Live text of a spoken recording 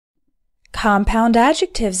Compound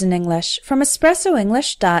adjectives in English from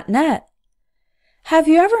espressoenglish.net. Have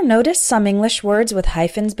you ever noticed some English words with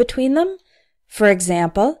hyphens between them? For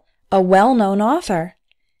example, a well-known author,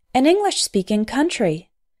 an English-speaking country,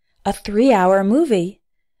 a 3-hour movie,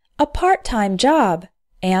 a part-time job,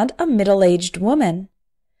 and a middle-aged woman.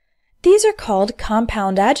 These are called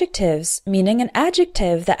compound adjectives, meaning an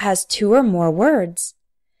adjective that has 2 or more words.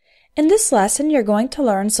 In this lesson, you're going to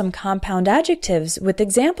learn some compound adjectives with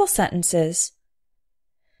example sentences.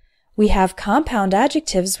 We have compound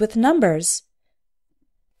adjectives with numbers.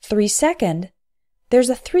 3 second. There's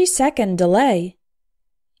a 3-second delay.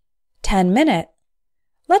 10 minute.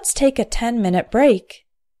 Let's take a 10-minute break.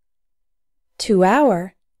 2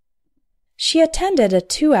 hour. She attended a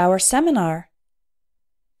 2-hour seminar.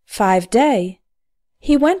 5 day.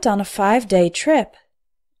 He went on a 5-day trip.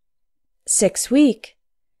 6 week.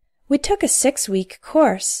 We took a 6-week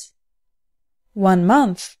course. 1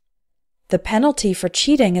 month. The penalty for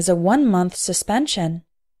cheating is a 1-month suspension.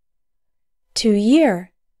 2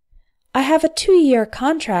 year. I have a 2-year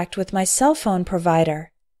contract with my cell phone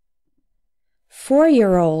provider.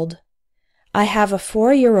 4-year-old. I have a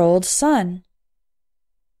 4-year-old son.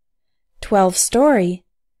 12-story.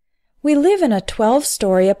 We live in a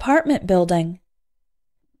 12-story apartment building.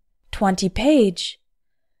 20-page.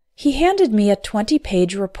 He handed me a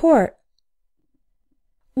 20-page report.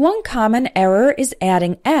 One common error is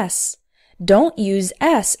adding s. Don't use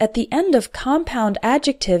s at the end of compound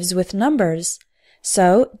adjectives with numbers.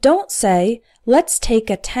 So don't say, let's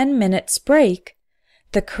take a 10 minutes break.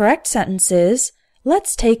 The correct sentence is,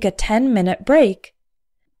 let's take a 10-minute break.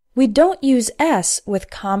 We don't use s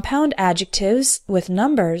with compound adjectives with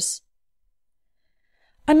numbers.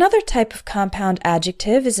 Another type of compound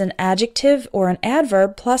adjective is an adjective or an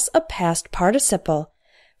adverb plus a past participle.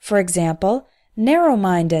 For example,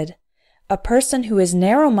 narrow-minded. A person who is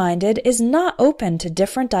narrow-minded is not open to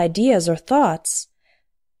different ideas or thoughts.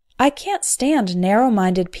 I can't stand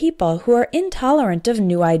narrow-minded people who are intolerant of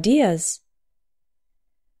new ideas.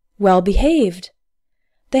 Well-behaved.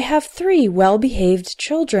 They have 3 well-behaved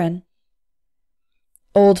children.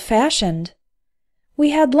 Old-fashioned.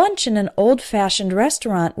 We had lunch in an old-fashioned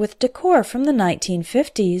restaurant with decor from the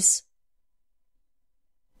 1950s.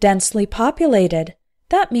 Densely populated.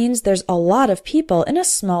 That means there's a lot of people in a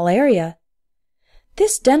small area.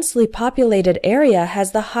 This densely populated area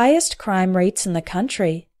has the highest crime rates in the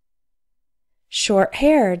country.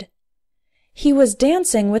 Short-haired. He was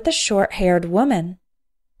dancing with a short-haired woman.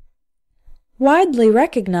 Widely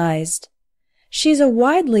recognized. She's a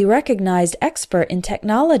widely recognized expert in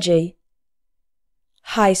technology.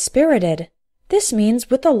 High-spirited. This means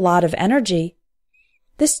with a lot of energy.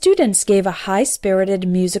 The students gave a high-spirited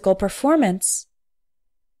musical performance.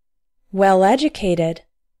 Well-educated.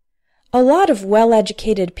 A lot of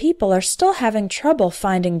well-educated people are still having trouble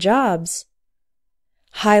finding jobs.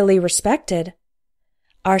 Highly respected.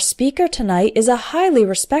 Our speaker tonight is a highly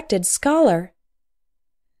respected scholar.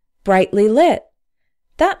 Brightly lit.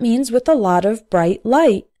 That means with a lot of bright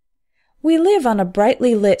light. We live on a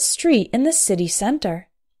brightly lit street in the city center.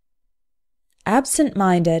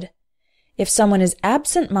 Absent-minded. If someone is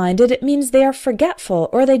absent-minded, it means they are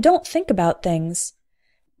forgetful or they don't think about things.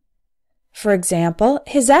 For example,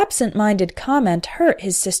 his absent-minded comment hurt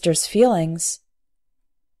his sister's feelings.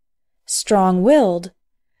 Strong-willed.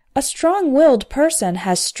 A strong-willed person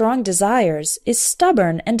has strong desires, is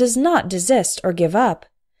stubborn, and does not desist or give up.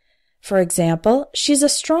 For example, she's a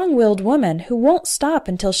strong-willed woman who won't stop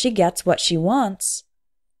until she gets what she wants.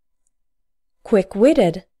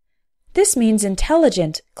 Quick-witted. This means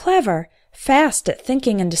intelligent, clever, fast at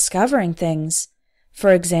thinking and discovering things.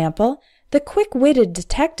 For example, the quick-witted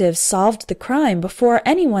detective solved the crime before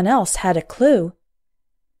anyone else had a clue.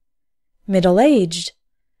 Middle-aged.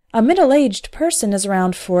 A middle-aged person is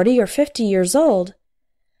around 40 or 50 years old.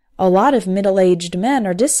 A lot of middle-aged men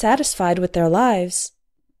are dissatisfied with their lives.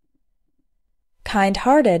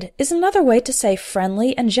 Kind-hearted is another way to say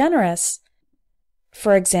friendly and generous.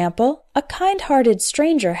 For example, a kind-hearted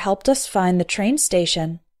stranger helped us find the train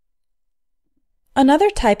station. Another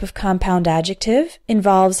type of compound adjective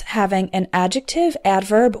involves having an adjective,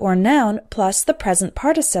 adverb, or noun plus the present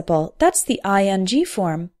participle. That's the ing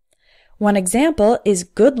form. One example is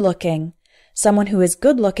good-looking. Someone who is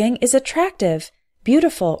good-looking is attractive,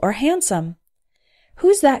 beautiful, or handsome.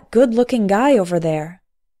 Who's that good-looking guy over there?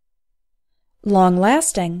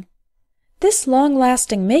 Long-lasting. This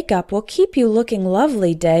long-lasting makeup will keep you looking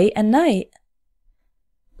lovely day and night.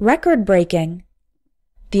 Record-breaking.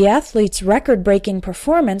 The athlete's record-breaking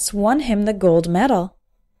performance won him the gold medal.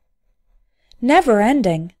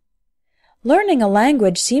 Never-ending. Learning a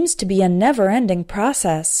language seems to be a never-ending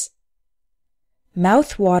process.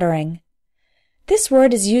 Mouth-watering. This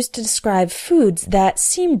word is used to describe foods that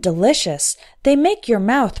seem delicious. They make your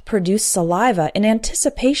mouth produce saliva in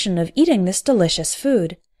anticipation of eating this delicious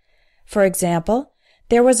food. For example,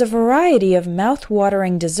 there was a variety of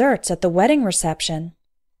mouth-watering desserts at the wedding reception.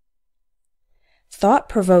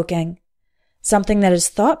 Thought-provoking. Something that is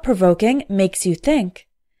thought-provoking makes you think.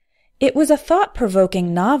 It was a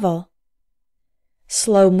thought-provoking novel.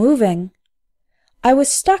 Slow-moving. I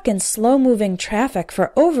was stuck in slow-moving traffic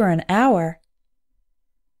for over an hour.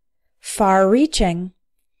 Far-reaching.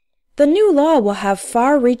 The new law will have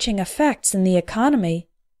far-reaching effects in the economy.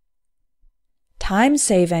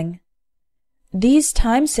 Time-saving. These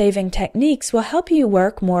time-saving techniques will help you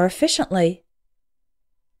work more efficiently.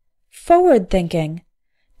 Forward-thinking.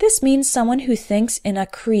 This means someone who thinks in a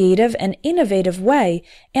creative and innovative way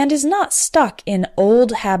and is not stuck in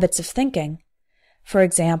old habits of thinking. For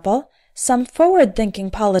example, some forward-thinking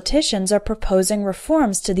politicians are proposing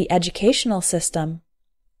reforms to the educational system.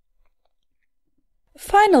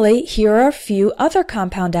 Finally, here are a few other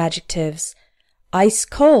compound adjectives.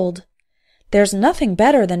 Ice-cold. There's nothing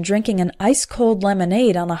better than drinking an ice-cold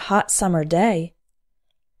lemonade on a hot summer day.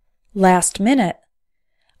 Last minute.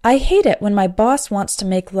 I hate it when my boss wants to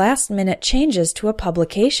make last-minute changes to a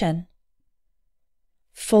publication.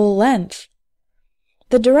 Full length.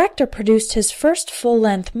 The director produced his first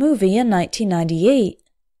full-length movie in 1998.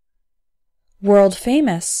 World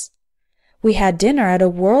famous. We had dinner at a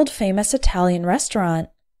world-famous Italian restaurant.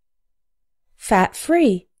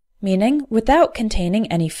 Fat-free, meaning without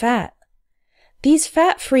containing any fat. These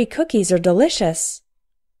fat-free cookies are delicious.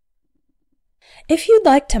 If you'd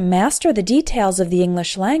like to master the details of the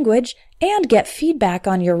English language and get feedback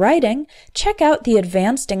on your writing, check out the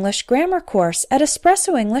Advanced English Grammar course at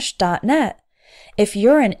espressoenglish.net. If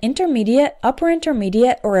you're an intermediate, upper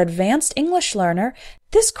intermediate, or advanced English learner,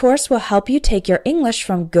 this course will help you take your English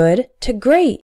from good to great.